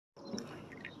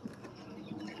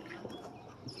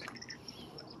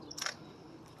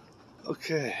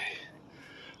Okay,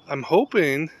 I'm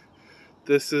hoping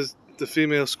this is the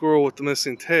female squirrel with the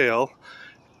missing tail,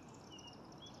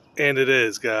 and it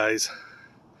is, guys.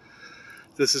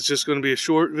 This is just going to be a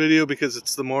short video because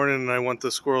it's the morning and I want the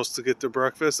squirrels to get their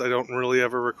breakfast. I don't really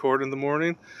ever record in the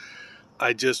morning.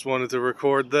 I just wanted to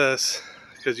record this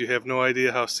because you have no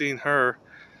idea how seeing her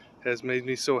has made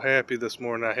me so happy this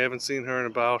morning. I haven't seen her in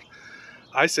about,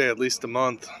 I say at least a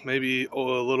month, maybe a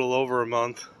little over a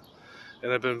month.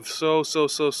 And I've been so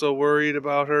worried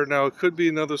about her. Now, it could be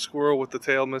another squirrel with the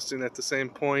tail missing at the same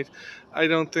point. I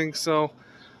don't think so.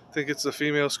 I think it's the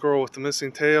female squirrel with the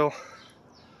missing tail.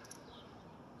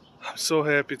 I'm so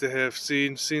happy to have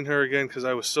seen her again because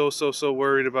I was so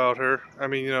worried about her. I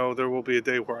mean, you know, there will be a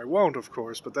day where I won't, of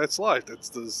course, but that's life. That's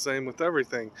the same with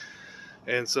everything.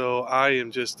 And so I am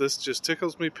this just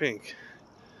tickles me pink.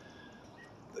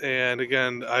 And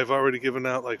again, I've already given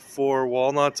out like 4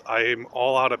 walnuts. I am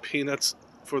all out of peanuts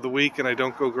for the week, and I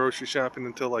don't go grocery shopping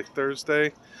until like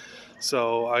Thursday.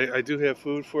 So I do have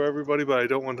food for everybody, but I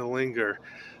don't want to linger.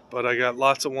 But I got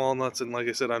lots of walnuts, and like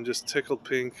I said, I'm just tickled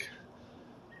pink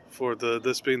for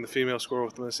this being the female squirrel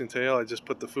with the missing tail. I just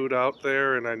put the food out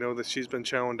there, and I know that she's been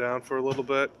chowing down for a little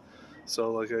bit.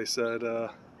 So like I said,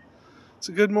 it's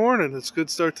a good morning. It's a good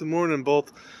start to the morning.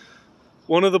 Both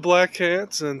one of the black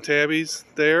cats and Tabby's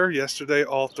there. Yesterday,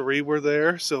 all 3 were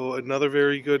there. So another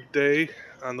very good day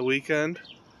on the weekend.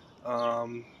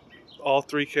 All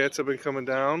 3 cats have been coming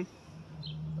down.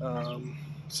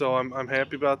 So I'm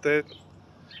happy about that.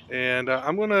 And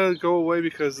I'm going to go away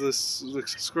because the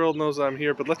squirrel knows I'm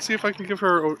here. But let's see if I can give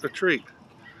her a treat.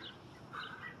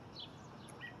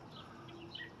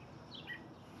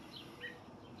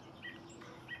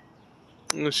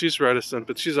 She's reticent,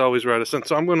 but she's always reticent.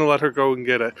 So I'm going to let her go and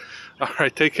get it. All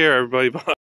right, take care, everybody. Bye.